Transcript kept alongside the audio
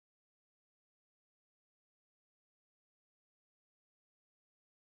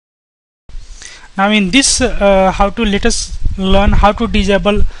Now in this let us learn how to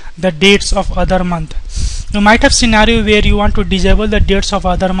disable the dates of other month. You might have scenario where you want to disable the dates of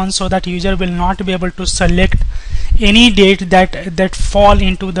other months so that user will not be able to select any date that fall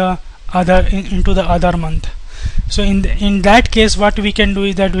into the other month. So in that case, what we can do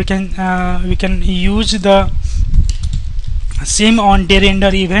is that we can use the same on day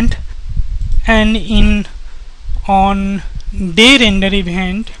render event, and on day render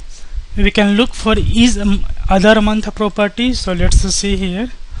event we can look for is other month property. So let's see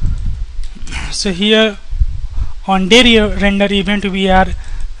here. So here on day render event we are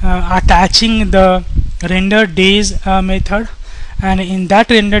attaching the render days method, and in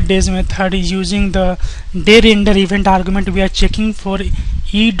that render days method, using the day render event argument, we are checking for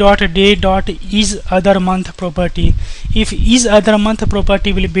e.day.isOtherMonth property. If isOtherMonth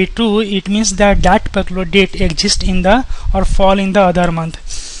property will be true, it means that that particular date exists in the or fall in the other month.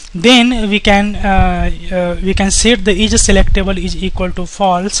 Then we can set the isSelectable is equal to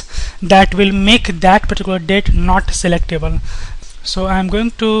false. That will make that particular date not selectable. So I am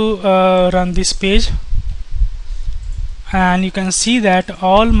going to run this page, and you can see that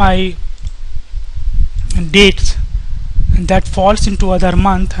all my dates that falls into other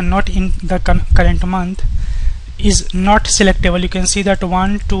month, not in the current month, is not selectable. You can see that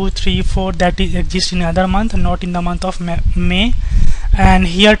 1, 2, 3, 4 that is exists in other month, not in the month of May, and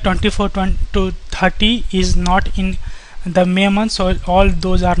here 24 to 30 is not in the May month, so all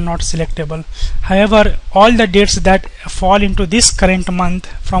those are not selectable. However, all the dates that fall into this current month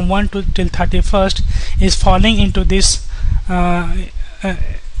from 1 to till 31st is falling into this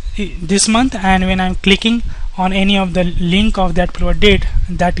this month, and when I'm clicking on any of the link of that particular date,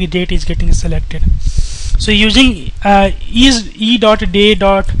 that date is getting selected. So using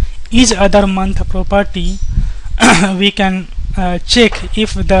e.day.isOtherMonth property we can check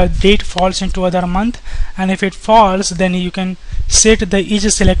if the date falls into other month, and if it falls, then you can set the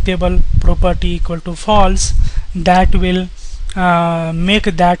isSelectable property equal to false. That will make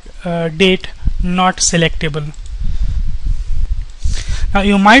that date not selectable. Now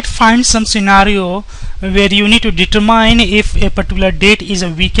you might find some scenario where you need to determine if a particular date is a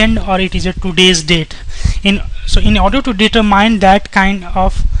weekend or it is a today's date. So in order to determine that kind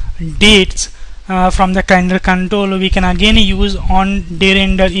of dates from the calendar control, we can again use on day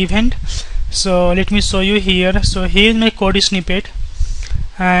render event. So let me show you here. So here is my code snippet,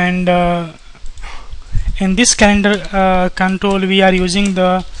 and in this calendar control we are using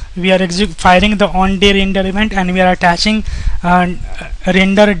firing the on day render event, and we are attaching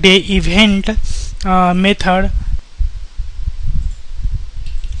render day event method.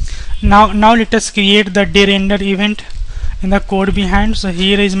 Now let us create the day render event in the code behind. So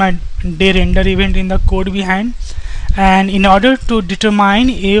here is my day render event in the code behind, and in order to determine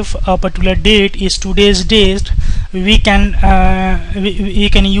if a particular date is today's date, we can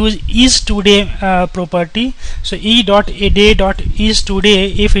use isToday property. So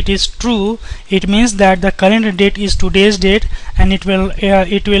e.day.isToday, if it is true, it means that the current date is today's date, and it will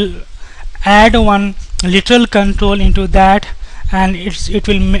add one literal control into that, and it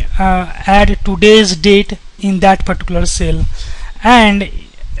will add today's date in that particular cell. And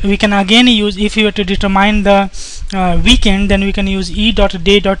we can again use, if you were to determine the weekend, then we can use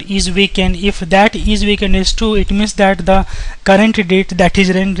e.day.isWeekend. If that isWeekend is true, it means that the current date that is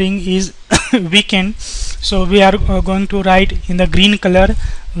rendering is weekend. So we are going to write in the green color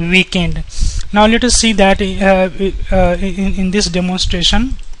weekend. Now let us see that in this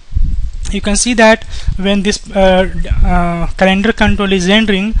demonstration. You can see that when this calendar control is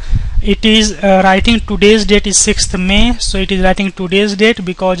rendering, it is writing today's date is 6th May. So it is writing today's date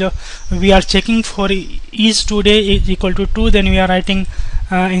because we are checking for is today is equal to 2. Then we are writing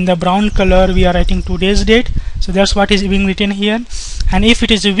in the brown color, we are writing today's date. So that's what is being written here. And if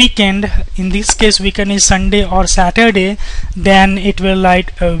it is a weekend, in this case weekend is Sunday or Saturday, then it will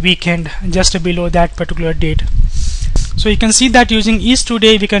write a weekend just below that particular date. So you can see that using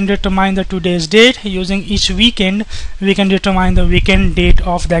isToday we can determine the today's date. Using each weekend we can determine the weekend date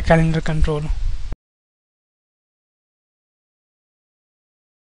of the calendar control.